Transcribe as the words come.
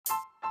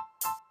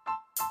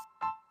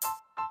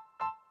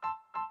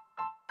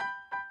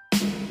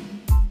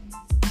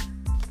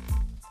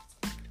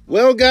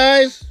Well,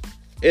 guys,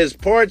 it's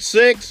part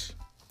 6.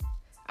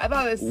 I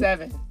thought it was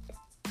 7.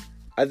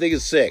 I think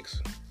it's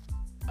 6.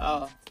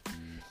 Oh.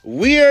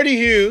 We are the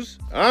Hughes.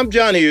 I'm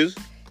John Hughes.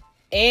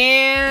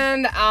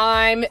 And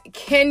I'm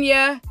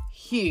Kenya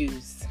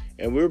Hughes.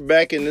 And we're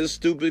back in this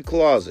stupid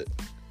closet.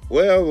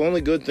 Well, the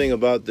only good thing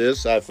about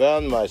this, I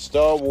found my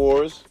Star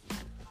Wars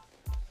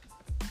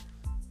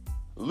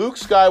Luke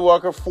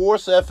Skywalker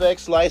Force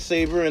FX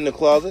lightsaber in the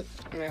closet.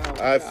 Oh,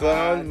 I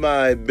found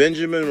my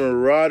Benjamin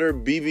Marauder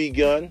BB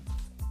gun.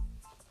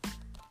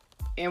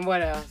 And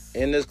what else?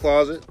 In this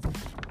closet.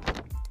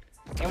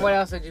 And what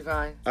else did you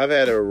find? I've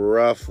had a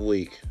rough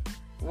week.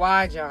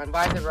 Why, John?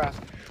 Why is it rough?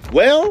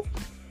 Well,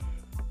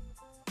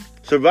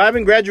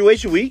 surviving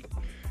graduation week,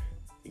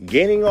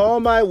 gaining all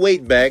my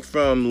weight back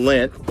from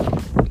Lent,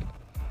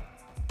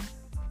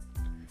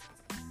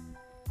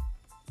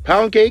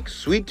 pound cake,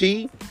 sweet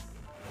tea,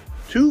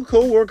 2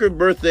 co-worker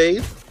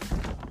birthdays,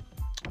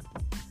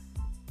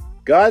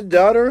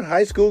 goddaughter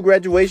high school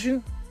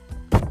graduation,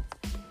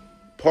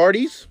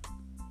 parties,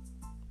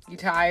 You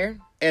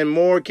tired? and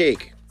more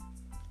cake.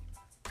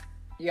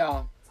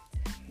 Y'all,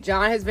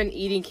 John has been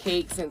eating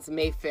cake since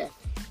May 5th.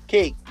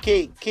 Cake.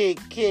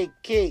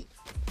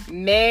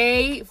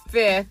 May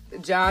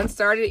 5th, John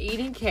started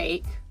eating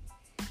cake,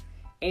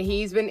 and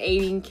he's been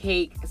eating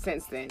cake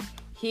since then.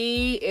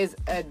 He is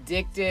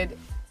addicted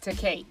to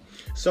cake.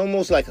 It's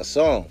almost like a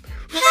song.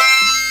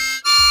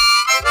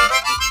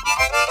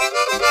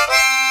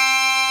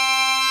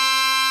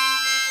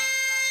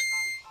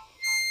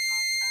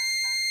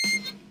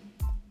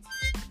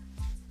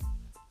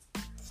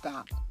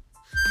 Stop.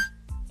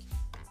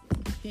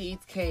 He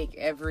eats cake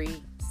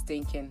every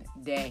stinking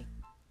day.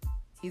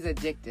 He's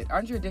addicted.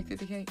 Aren't you addicted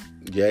to cake?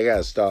 Yeah, I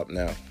gotta stop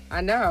now.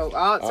 I know.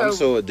 I'm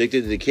so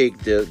addicted to the cake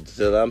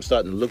that I'm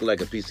starting to look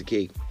like a piece of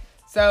cake.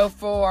 So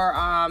for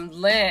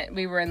Lent,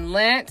 we were in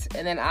Lent,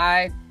 and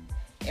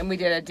then we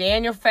did a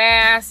Daniel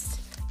fast,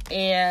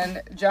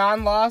 and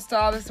John lost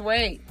all this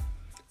weight.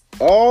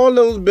 All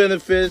those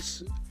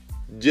benefits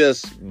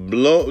just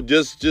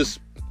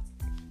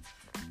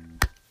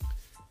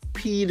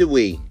peed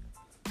away.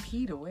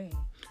 Peed away.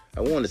 I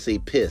want to say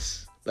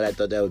piss, but I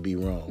thought that would be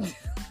wrong.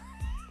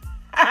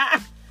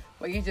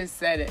 Well, you just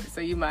said it,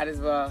 so you might as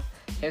well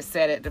have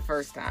said it the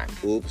first time.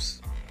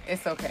 Oops.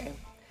 It's okay.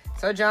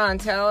 So, John,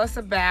 tell us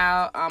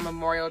about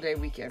Memorial Day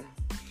weekend.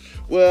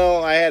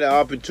 Well, I had an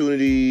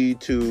opportunity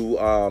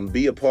to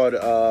be a part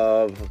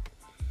of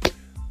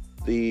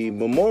the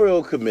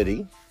Memorial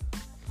Committee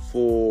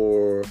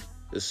for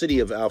the city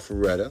of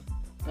Alpharetta.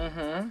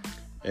 Mm-hmm.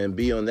 And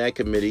be on that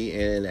committee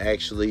and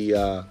actually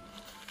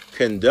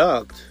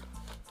conduct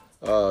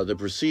the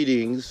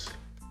proceedings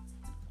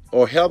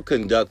or help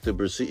conduct the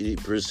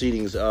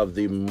proceedings of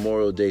the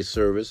Memorial Day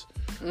service.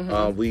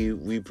 Mm-hmm.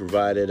 We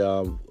provided,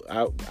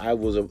 I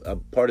was a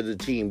part of the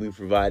team. We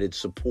provided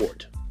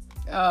support.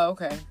 Oh,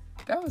 okay.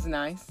 That was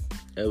nice.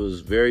 It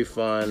was very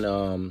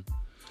fun.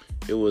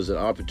 It was an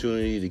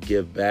opportunity to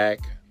give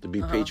back, to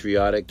be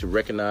patriotic, to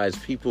recognize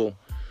people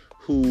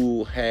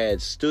who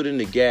had stood in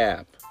the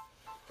gap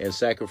and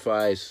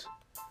sacrificed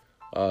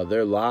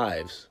their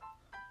lives,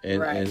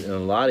 and in a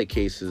lot of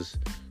cases,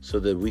 so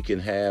that we can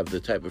have the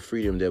type of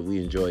freedom that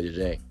we enjoy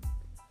today.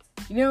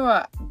 You know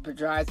what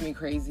drives me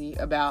crazy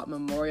about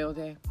Memorial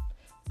Day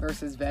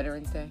versus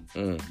Veterans Day?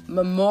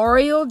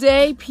 Memorial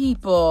Day,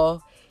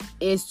 people,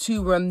 is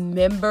to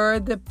remember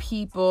the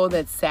people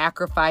that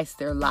sacrificed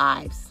their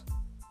lives.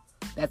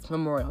 That's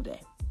Memorial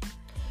Day.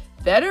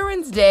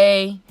 Veterans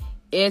Day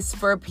is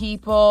for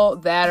people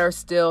that are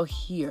still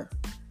here.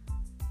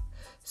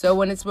 So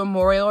when it's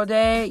Memorial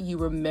Day, you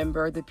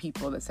remember the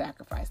people that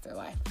sacrificed their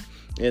life.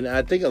 And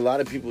I think a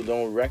lot of people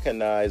don't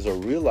recognize or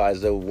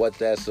realize that what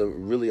that's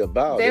really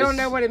about. They don't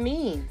know what it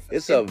means.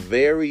 It's a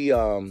very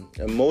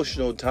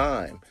emotional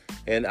time.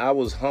 And I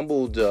was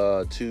humbled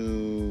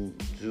to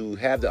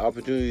have the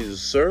opportunity to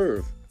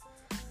serve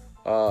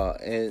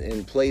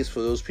in place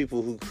for those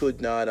people who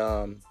could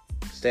not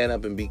stand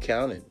up and be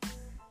counted,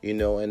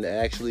 and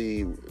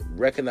actually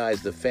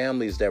recognize the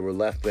families that were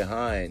left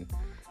behind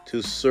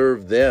to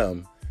serve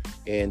them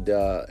in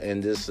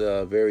this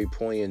very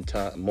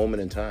poignant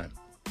moment in time.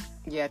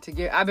 Yeah,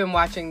 I've been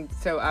watching,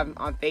 so I'm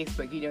on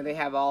Facebook, they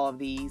have all of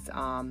these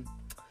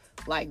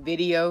like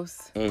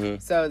videos. Mm-hmm.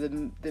 So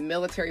the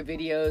military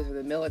videos or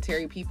the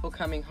military people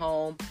coming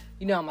home,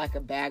 I'm like a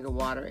bag of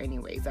water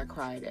anyways. I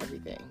cry at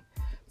everything.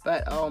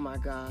 But oh my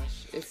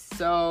gosh,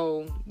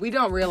 we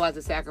don't realize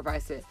the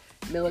sacrifice that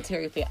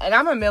military family, and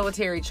I'm a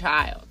military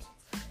child.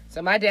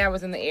 So my dad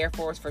was in the Air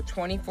Force for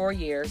 24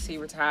 years. He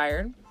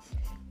retired.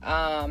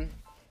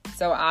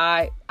 So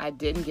I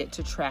didn't get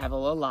to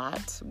travel a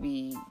lot.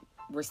 We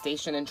were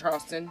stationed in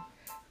Charleston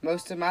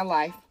most of my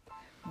life.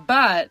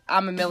 But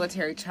I'm a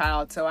military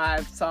child, so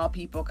I saw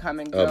people come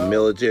and go. A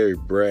military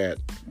brat.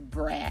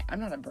 Brat. I'm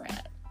not a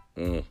brat.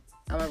 Mm.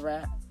 I'm a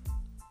brat.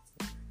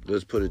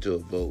 Let's put it to a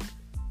vote.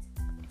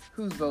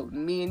 Who's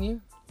voting? Me and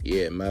you?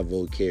 Yeah, my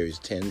vote carries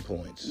 10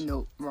 points.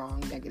 Nope,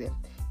 wrong, negative.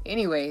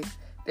 Anyways,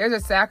 there's a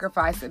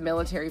sacrifice that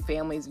military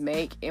families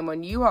make. And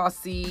when you all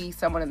see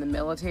someone in the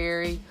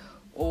military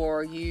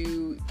or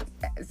you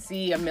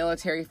see a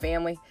military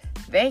family,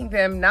 thank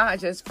them not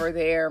just for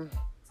their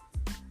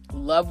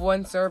loved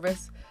one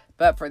service,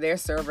 but for their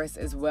service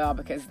as well,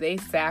 because they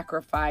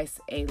sacrifice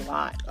a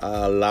lot.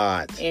 A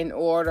lot. In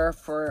order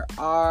for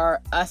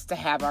us to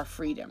have our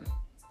freedom.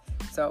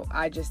 So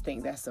I just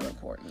think that's so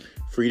important.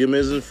 Freedom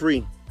isn't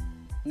free.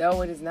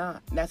 No, it is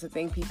not. That's the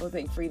thing. People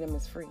think freedom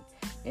is free,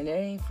 and it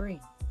ain't free.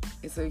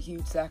 It's a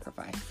huge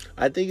sacrifice.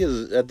 I think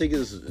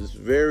it's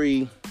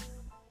very,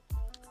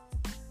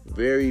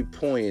 very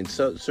poignant.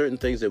 So, certain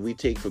things that we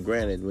take for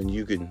granted, when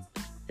you can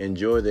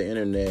enjoy the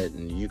internet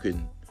and you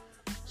can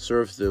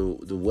surf the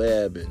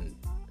web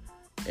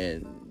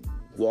and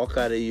walk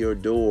out of your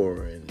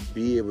door and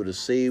be able to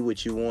say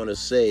what you want to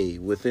say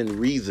within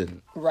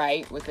reason.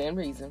 Right, within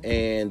reason.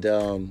 And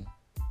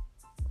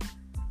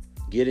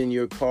get in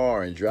your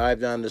car and drive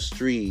down the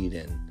street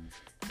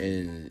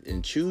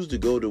and choose to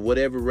go to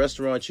whatever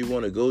restaurant you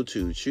want to go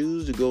to.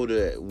 Choose to go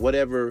to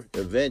whatever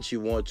event you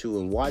want to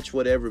and watch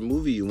whatever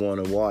movie you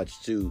want to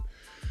watch, to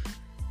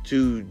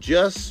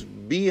just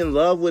be in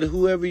love with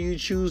whoever you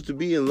choose to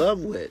be in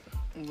love with.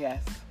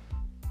 Yes.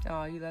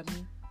 Oh, you love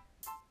me?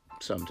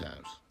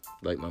 Sometimes,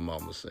 like my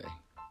mom would say.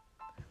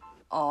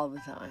 All the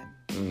time.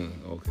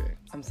 Okay.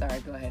 I'm sorry,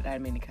 go ahead. I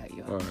didn't mean to cut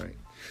you off. All right.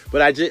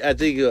 But I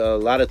think a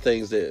lot of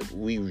things that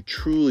we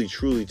truly,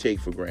 truly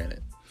take for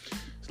granted.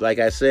 Like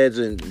I said,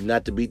 and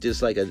not to beat this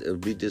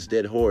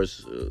dead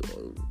horse,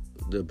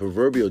 the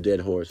proverbial dead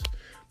horse,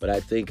 but I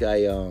think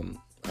I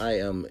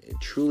am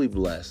truly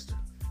blessed,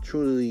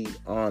 truly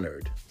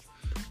honored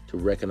to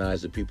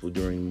recognize the people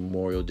during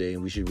Memorial Day,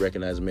 and we should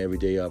recognize them every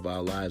day of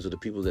our lives, are the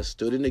people that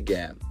stood in the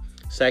gap,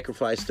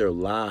 sacrificed their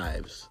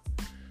lives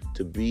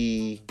to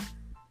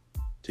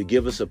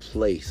give us a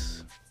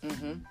place,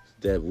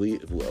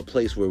 a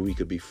place where we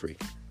could be free.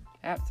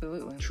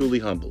 Absolutely. Truly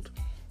humbled.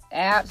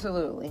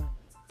 Absolutely.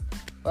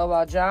 Well,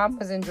 while John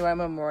was enjoying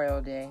Memorial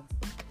Day,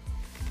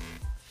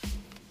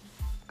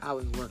 I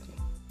was working.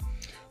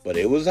 But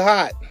it was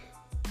hot.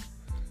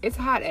 It's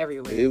hot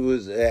everywhere. It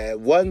was at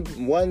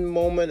one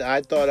moment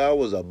I thought I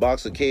was a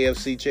box of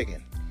KFC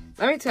chicken.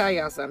 Let me tell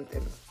y'all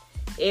something.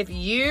 If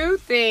you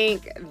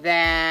think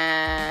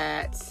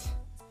that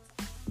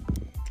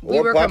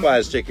or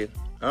Popeye's chicken,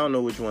 I don't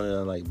know which one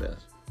I like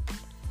best.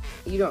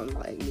 You don't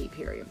like meat,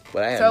 period.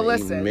 But I haven't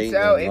eaten meat in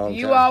a long if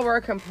you time. all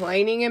were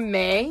complaining in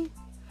May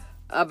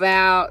or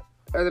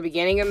the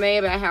beginning of May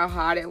about how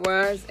hot it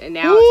was, and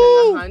now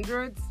it's in the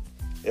hundreds.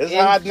 It's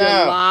hot now.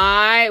 In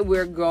July,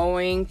 we're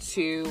going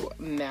to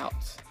melt.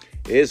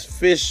 It's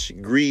fish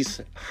grease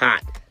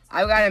hot.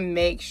 I've got to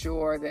make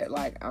sure that,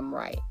 I'm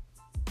right.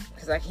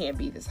 Because I can't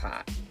be this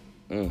hot.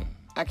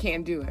 I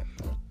can't do it.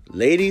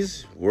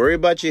 Ladies, worry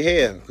about your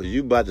hair, because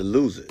you about to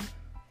lose it.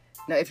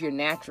 No, if you're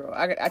natural.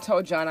 I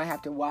told John I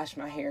have to wash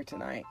my hair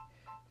tonight.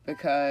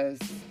 Because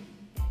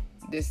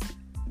this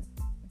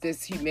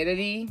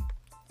humidity,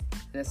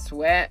 the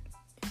sweat,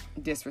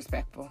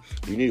 disrespectful.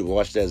 You need to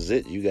wash that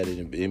zit. You got it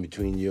in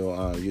between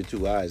your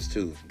two eyes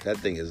too. That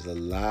thing is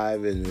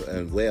alive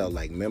and well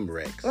like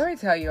Memorex. Let me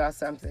tell you all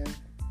something.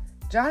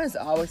 John is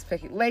always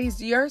picking.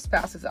 Ladies, your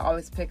spouses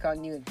always pick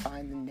on you and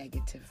find the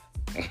negative.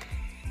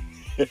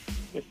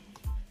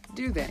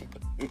 Do they?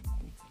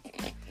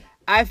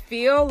 I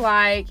feel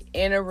like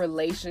in a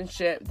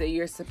relationship that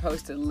you're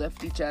supposed to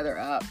lift each other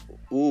up.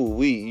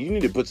 Ooh, you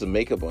need to put some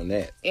makeup on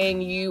that.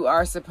 And you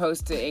are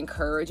supposed to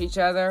encourage each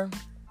other.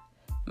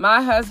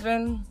 My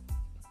husband,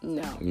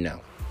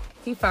 no.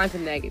 He finds a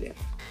negative.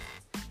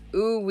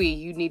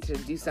 You need to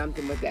do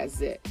something with that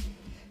zit.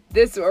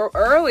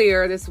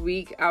 Earlier this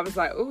week, I was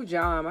like, ooh,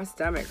 John, my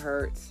stomach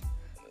hurts.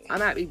 I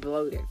might be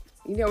bloated.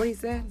 You know what he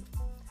said?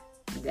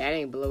 That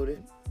ain't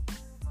bloated.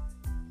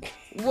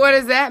 What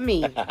does that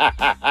mean?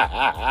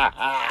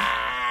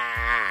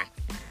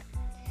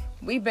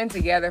 We've been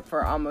together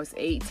for almost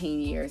 18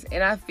 years,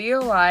 and I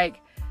feel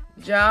like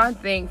John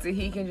thinks that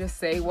he can just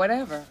say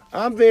whatever.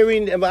 I'm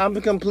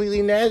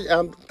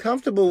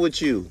comfortable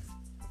with you.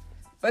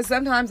 But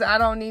sometimes I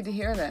don't need to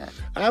hear that.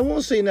 I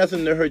won't say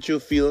nothing to hurt your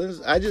feelings.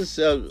 I just,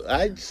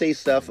 I say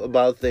stuff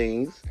about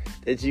things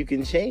that you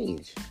can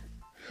change.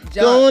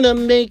 John, gonna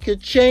make a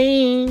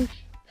change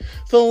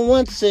for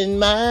once in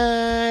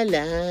my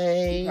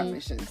life. You probably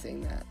shouldn't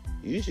sing that.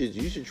 You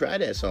should try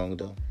that song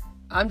though.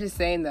 I'm just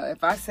saying though,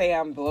 if I say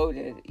I'm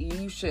bloated,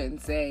 you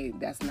shouldn't say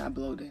that's not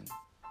bloated.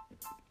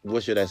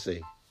 What should I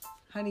say?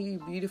 Honey, you're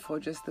beautiful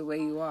just the way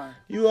you are.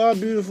 You are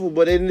beautiful,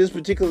 but in this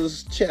particular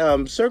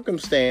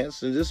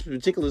circumstance, in this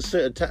particular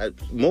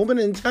moment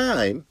in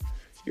time,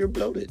 you're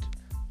bloated.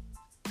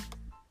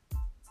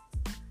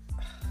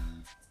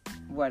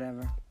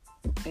 Whatever.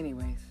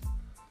 Anyways,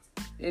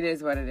 it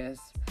is what it is.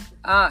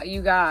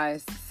 You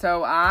guys,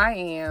 so I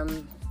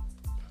am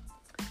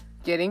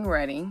getting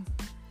ready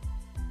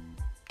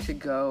to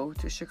go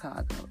to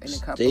Chicago in a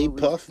couple of weeks. Stay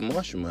Puft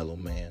Marshmallow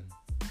Man.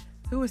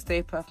 Who is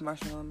Stay Puft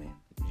Marshmallow Man?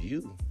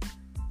 You.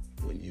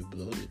 When you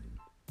bloated.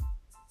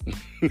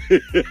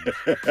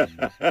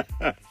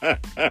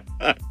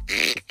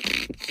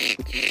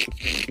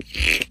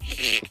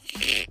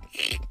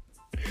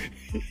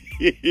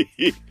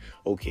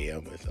 Okay,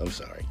 I'm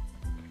sorry.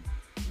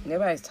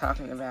 Nobody's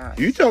talking about.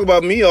 You talk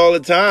about me all the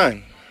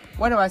time.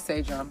 What do I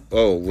say, John?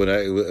 Oh, when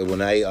I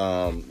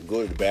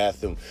go to the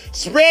bathroom,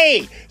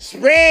 spray.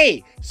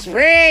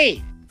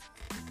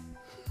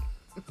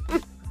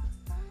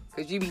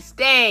 Cause you be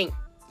stank.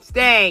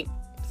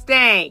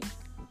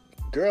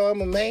 Girl,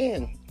 I'm a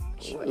man.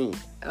 Shoot.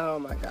 Oh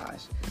my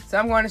gosh. So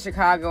I'm going to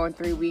Chicago in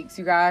 3 weeks,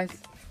 you guys.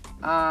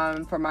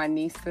 For my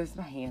nieces.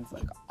 My hands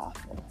look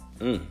awful.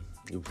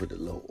 You put a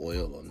little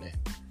oil on there.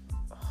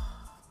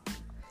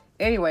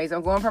 Anyways,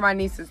 I'm going for my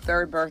niece's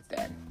 3rd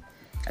birthday.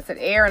 I said,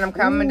 Erin, I'm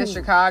coming to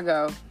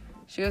Chicago.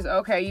 She was,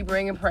 okay, you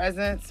bringing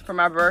presents for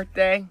my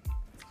birthday?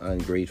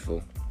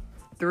 Ungrateful.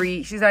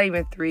 She's not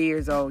even 3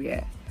 years old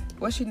yet.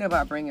 What she know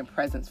about bringing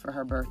presents for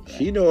her birthday?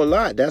 She know a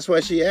lot. That's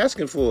why she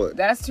asking for it.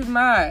 That's too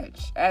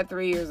much at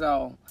 3 years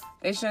old.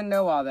 They shouldn't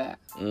know all that.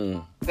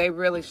 They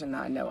really should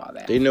not know all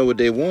that. They know what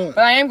they want.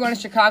 But I am going to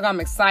Chicago.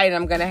 I'm excited.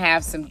 I'm going to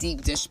have some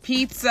deep dish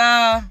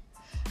pizza.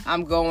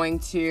 I'm going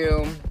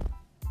to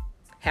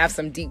have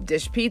some deep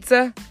dish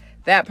pizza.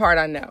 That part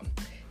I know.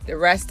 The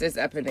rest is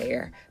up in the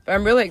air. But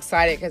I'm really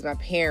excited because my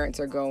parents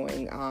are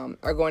going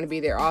to be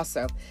there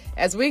also.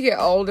 As we get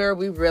older,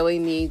 we really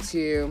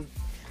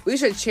we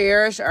should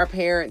cherish our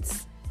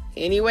parents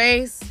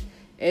anyways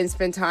and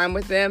spend time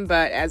with them.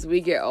 But as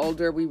we get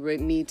older, we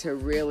need to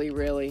really,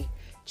 really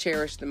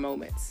cherish the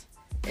moments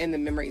and the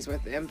memories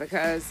with them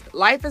because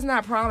life is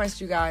not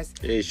promised, you guys.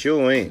 It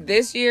sure ain't.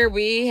 This year,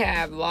 we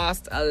have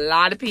lost a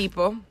lot of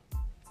people.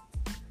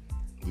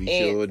 We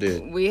sure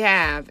did. We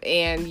have.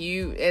 And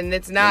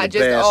it's not in the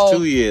just past old.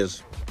 2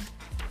 years.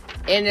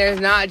 And there's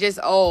not just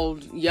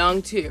old,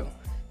 young too.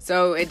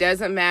 So it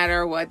doesn't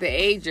matter what the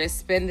age is.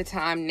 Spend the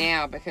time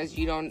now because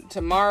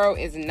tomorrow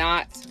is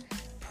not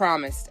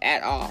promised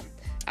at all.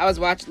 I was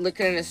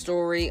looking at a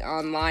story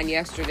online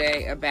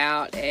yesterday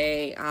about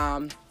a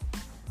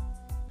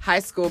high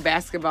school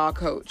basketball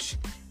coach.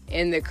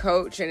 And the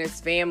coach and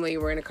his family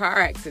were in a car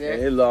accident.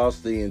 They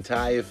lost the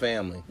entire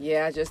family.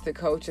 Yeah, just the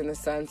coach and the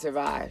son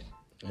survived.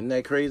 Isn't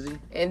that crazy?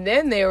 And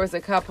then there was a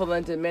couple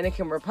in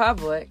Dominican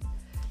Republic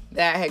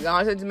that had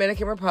gone to the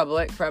Dominican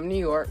Republic from New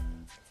York.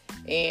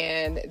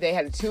 And they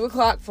had a 2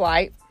 o'clock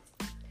flight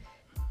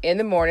in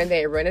the morning.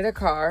 They had rented a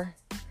car.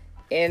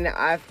 And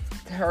I've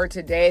heard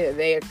today that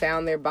they had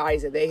found their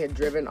bodies, that they had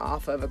driven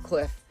off of a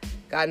cliff,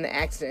 got in an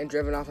accident and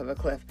driven off of a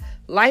cliff.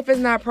 Life is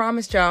not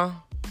promised, y'all.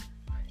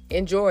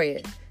 Enjoy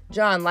it.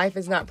 John, life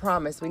is not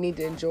promised. We need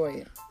to enjoy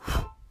it.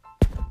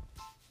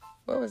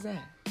 What was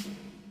that?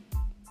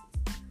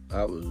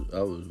 I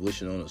was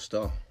wishing on a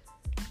star.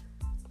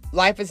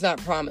 Life is not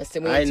promised,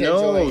 and we need to I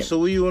know. enjoy it. So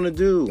what you want to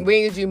do?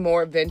 We need to do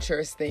more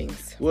adventurous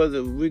things. Well,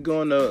 we're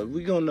going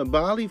to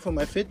Bali for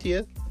my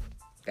 50th.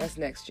 That's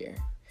next year.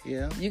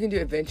 Yeah. You can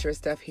do adventurous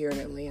stuff here in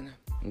Atlanta.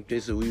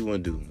 Okay, so what you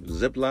want to do?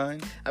 Zip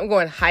line? I'm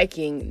going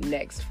hiking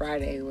next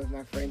Friday with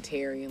my friend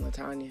Terry and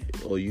LaTanya.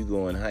 Or you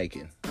going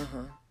hiking?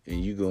 Uh-huh.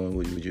 And you going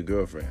with your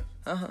girlfriend?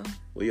 Uh-huh.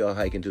 Were y'all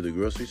hiking to the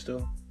grocery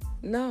store?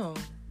 No.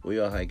 Where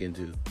y'all hiking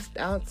to?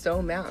 Out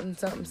Stone Mountain,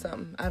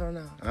 something. I don't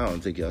know. I don't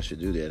think y'all should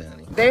do that,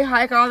 honey. They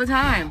hike all the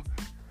time.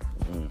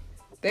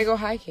 They go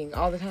hiking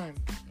all the time.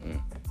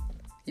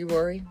 You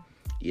worried?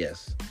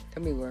 Yes.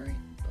 Don't be worried.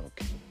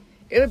 Okay.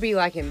 It'll be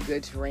like in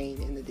good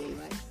terrain in the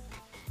daylight.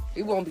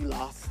 We won't be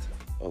lost.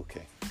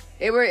 Okay.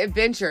 We're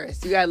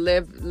adventurous. You gotta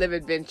live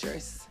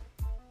adventurous.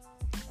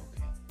 Okay.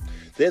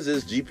 There's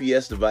this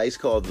GPS device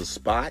called the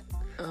Spot.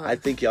 I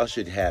think y'all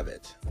should have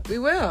it. We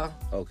will.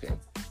 Okay.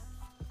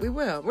 We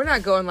will. We're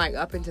not going like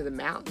up into the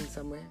mountain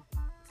somewhere.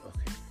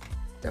 Okay.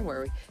 Don't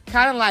worry.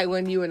 Kind of like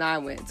when you and I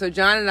went. So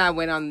John and I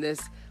went on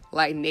this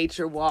like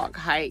nature walk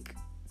hike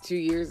 2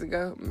 years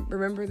ago.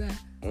 Remember that?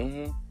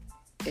 Mm-hmm.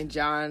 And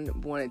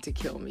John wanted to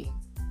kill me.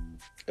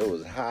 It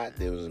was hot.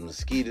 There was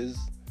mosquitoes.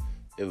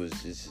 It was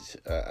just...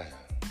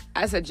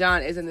 I said,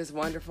 John, isn't this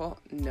wonderful?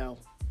 No.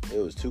 It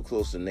was too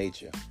close to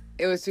nature.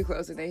 It was too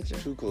close to nature.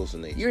 Too close to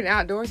nature. You're an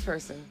outdoors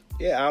person.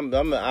 Yeah, I'm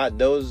an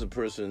outdoors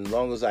person. As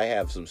long as I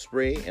have some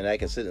spray and I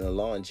can sit in a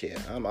lawn chair,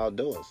 I'm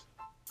outdoors.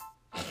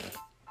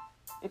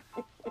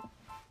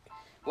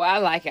 Well, I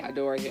like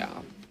outdoors,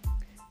 y'all.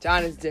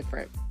 John is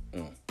different.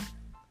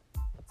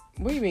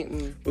 What do you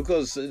mean?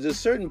 Because there's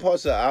certain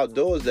parts of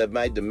outdoors that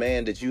might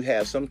demand that you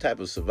have some type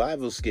of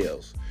survival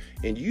skills,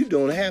 and you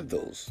don't have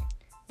those.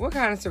 What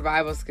kind of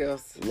survival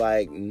skills?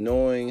 Like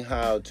knowing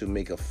how to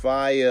make a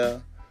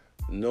fire,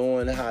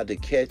 knowing how to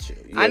catch your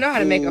I know how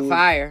to make a food,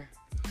 fire.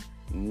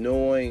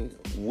 knowing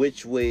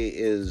which way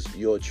is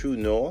your true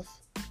north.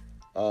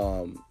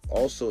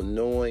 Also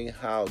knowing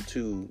how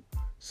to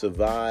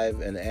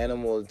survive an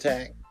animal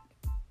attack.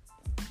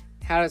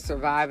 How to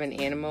survive an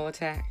animal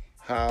attack?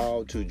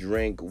 How to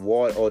drink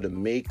water or to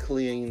make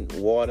clean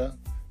water.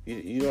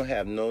 You don't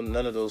have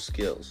none of those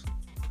skills.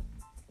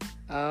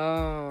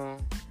 Oh.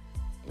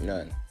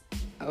 None.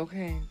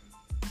 Okay.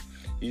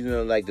 You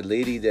know, like the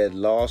lady that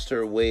lost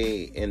her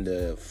way in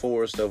the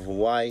forest of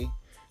Hawaii.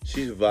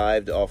 She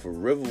survived off of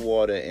river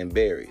water and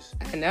berries.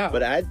 I know.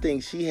 But I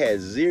think she has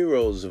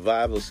zero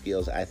survival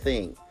skills, I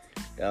think,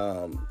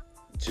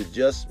 to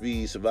just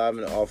be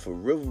surviving off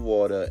of river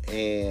water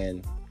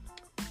and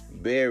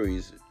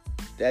berries.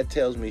 That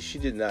tells me she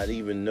did not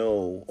even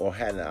know or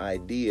had an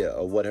idea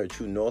of what her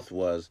true north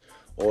was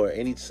or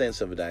any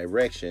sense of a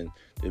direction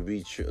to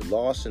be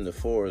lost in the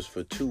forest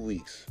for 2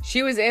 weeks.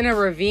 She was in a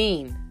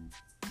ravine.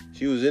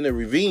 She was in a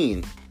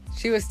ravine.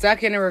 She was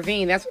stuck in a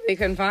ravine. That's why they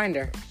couldn't find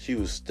her. She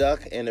was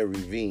stuck in a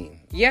ravine.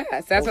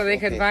 Yes, that's why they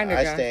couldn't find her,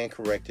 John. I stand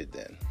corrected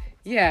then.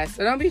 Yeah,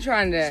 so don't be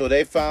trying to... So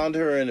they found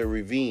her in a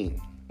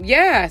ravine.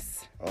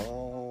 Yes.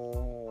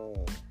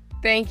 Oh.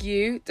 Thank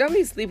you. Don't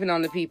be sleeping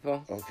on the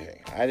people.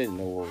 Okay. I didn't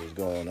know what was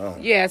going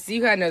on. Yes, you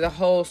got to know the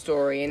whole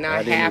story and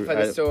not half of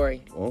the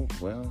story. Oh,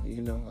 well,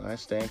 I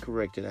stand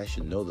corrected. I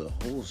should know the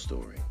whole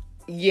story.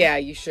 Yeah,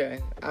 you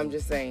should. I'm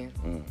just saying.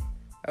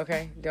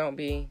 Okay? Don't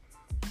be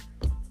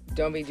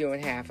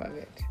doing half of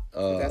it.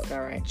 That's not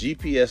right.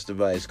 GPS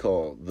device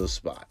called The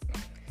Spot.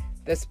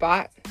 The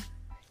Spot?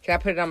 Can I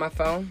put it on my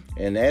phone?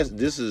 And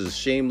this is a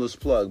shameless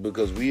plug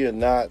because we are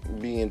not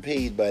being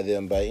paid by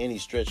them by any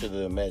stretch of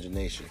the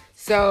imagination.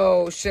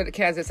 So, is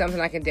it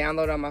something I can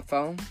download on my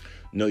phone?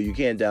 No, you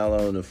can't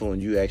download on the phone.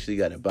 You actually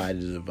got to buy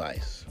the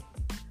device.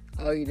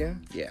 Oh, you do?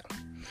 Yeah.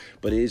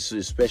 But it's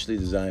especially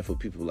designed for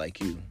people like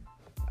you.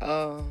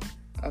 Oh,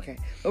 okay.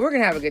 Well, we're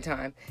going to have a good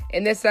time.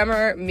 And this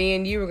summer, me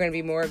and you are going to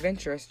be more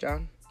adventurous,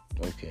 John.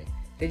 Okay.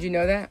 Did you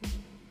know that?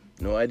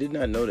 No, I did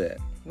not know that.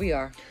 We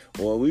are.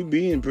 Well, we're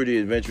being pretty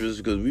adventurous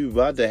because we're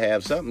about to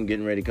have something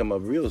getting ready to come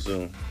up real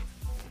soon.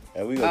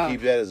 And we're going to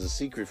keep that as a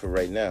secret for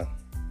right now.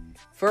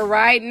 For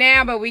right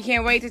now, but we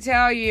can't wait to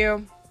tell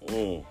you.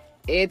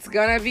 It's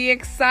going to be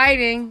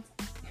exciting.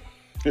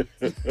 You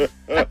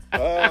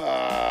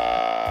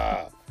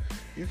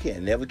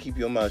can't never keep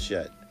your mouth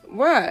shut.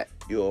 What?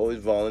 You're always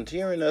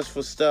volunteering us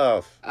for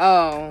stuff.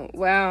 Oh,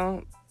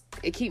 well,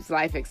 it keeps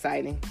life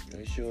exciting.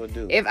 It sure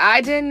do. If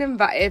I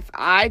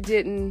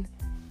didn't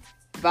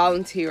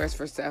volunteer us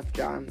for stuff,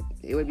 John,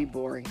 it would be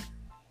boring.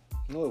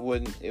 No, it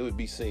wouldn't. It would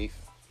be safe.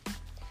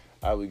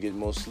 I would get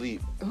more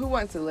sleep. Who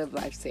wants to live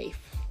life safe?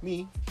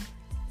 Me.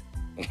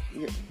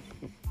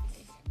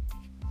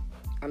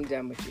 I'm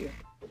done with you.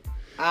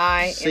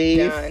 I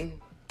safe am done.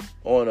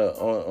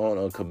 On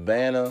a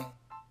cabana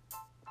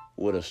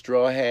with a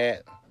straw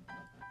hat,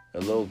 a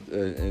little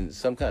and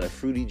some kind of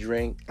fruity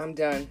drink. I'm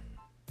done.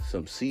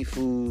 Some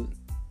seafood,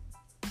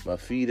 my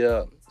feet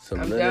up,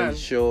 some linen done.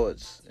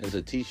 shorts, and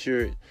a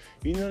t-shirt.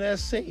 You know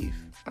that's safe.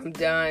 I'm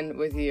done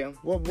with you.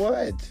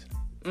 What?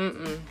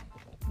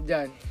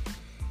 Done.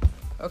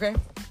 Okay?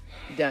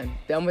 Done.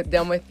 Done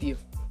with you.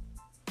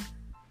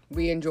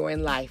 We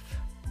enjoying life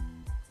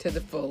to the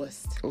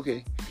fullest.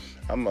 Okay.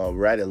 I'm gonna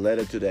write a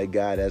letter to that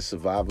guy, that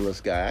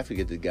survivalist guy. I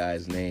forget the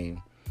guy's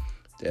name.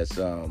 That's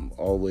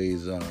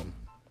always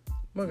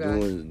What guy?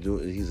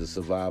 doing. He's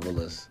a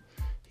survivalist.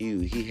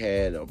 He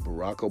had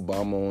Barack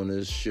Obama on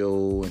his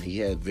show, and he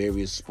had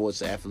various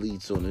sports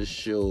athletes on his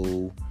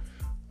show.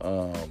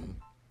 I'm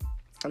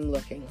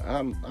looking.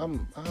 I'm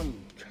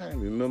trying to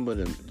remember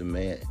the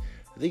man.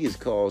 I think it's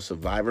called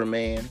Survivor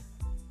Man.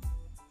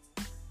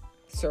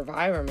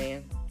 Survivor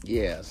Man.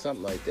 Yeah,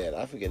 something like that.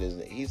 I forget his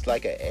name. He's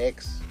like an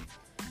ex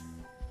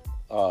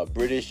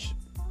British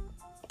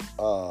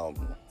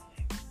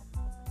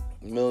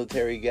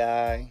military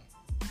guy.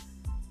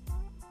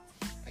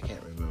 I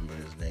can't remember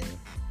his name.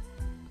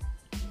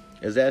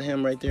 Is that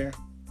him right there?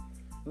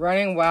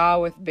 Running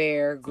Wild with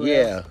Bear Grylls.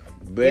 Yeah,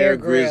 Bear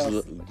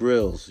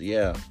Grylls.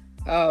 Yeah.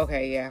 Oh,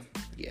 okay, yeah.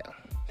 Yeah.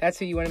 That's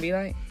who you want to be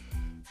like?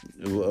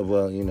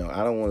 Well,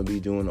 I don't want to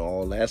be doing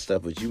all that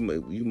stuff, but we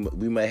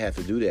might have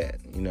to do that.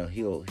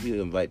 He'll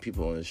invite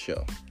people on his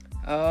show.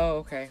 Oh,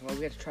 okay. Well,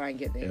 we have to try and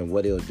get there. And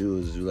what he'll do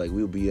is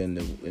we'll be in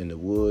the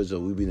woods or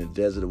we'll be in the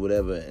desert or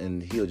whatever,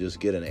 and he'll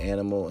just get an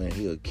animal and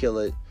he'll kill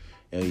it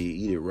and he'll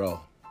eat it raw.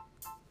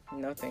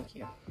 No, thank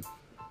you.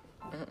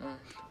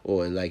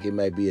 Or like it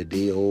might be a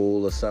day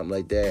old or something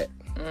like that.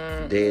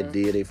 Dead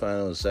deer they find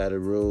on the side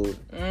of the road.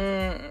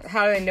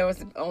 How do they know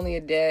it's only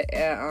a dead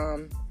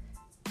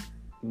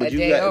But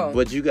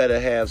you gotta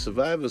have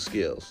survival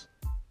skills.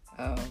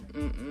 Oh,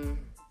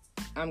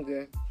 I'm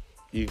good.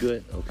 You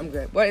good? Okay. I'm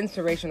good. What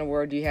inspirational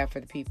word do you have for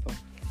the people?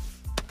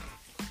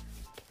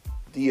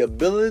 The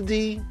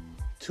ability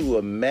to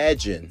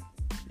imagine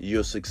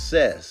your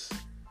success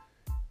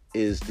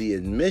is the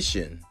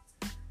admission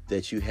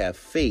that you have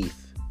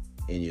faith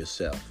in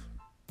yourself.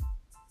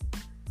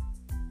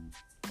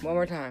 One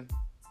more time.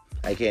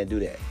 I can't do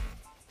that.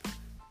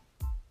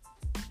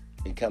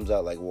 It comes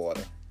out like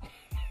water.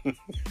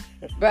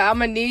 But I'm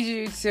going to need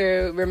you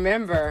to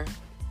remember.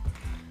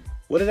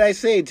 What did I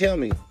say? Tell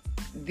me.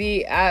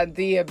 The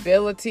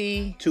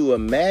ability to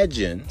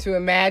imagine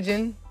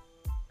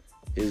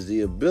is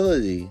the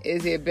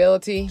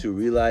ability to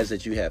realize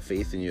that you have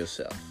faith in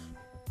yourself.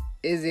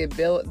 The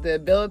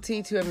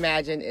ability to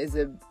imagine is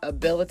the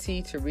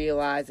ability to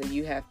realize that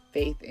you have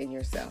faith in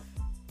yourself.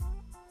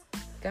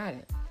 Got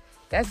it.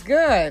 That's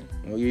good.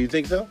 Well, you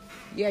think so?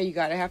 Yeah, you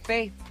got to have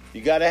faith.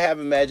 You got to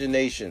have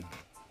imagination.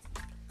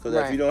 Because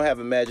if you don't have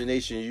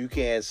imagination, you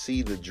can't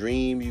see the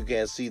dream, you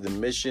can't see the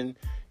mission,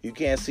 you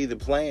can't see the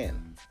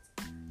plan.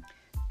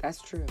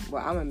 That's true.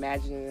 Well, I'm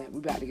imagining that we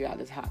about to get out of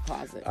this hot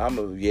closet. I'm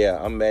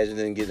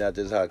imagining getting out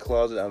this hot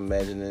closet. I'm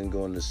imagining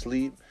going to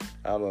sleep.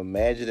 I'm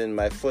imagining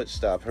my foot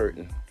stop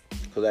hurting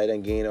because I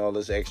done gained all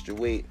this extra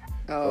weight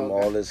from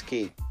all this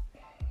cake.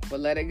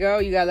 But let it go.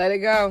 You gotta let it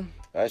go.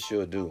 I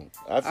sure do.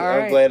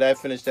 I'm glad I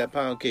finished that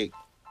pound cake.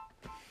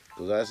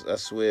 Because I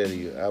swear to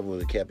you, I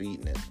would have kept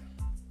eating it.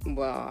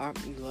 Well,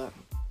 look,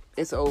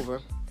 it's over.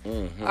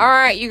 Mm-hmm. All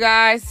right, you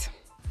guys.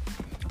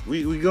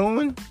 We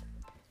going?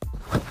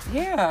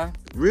 Yeah.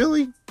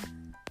 Really?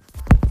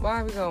 Why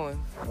are we going?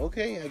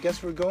 Okay, I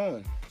guess we're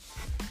going.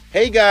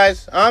 Hey,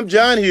 guys, I'm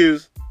John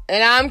Hughes.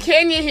 And I'm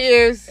Kenya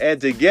Hughes. And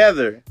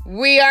together,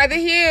 we are the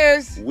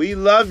Hughes. We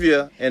love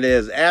you, and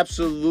there's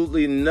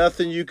absolutely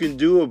nothing you can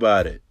do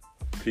about it.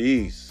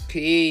 Peace.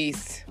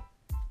 Peace.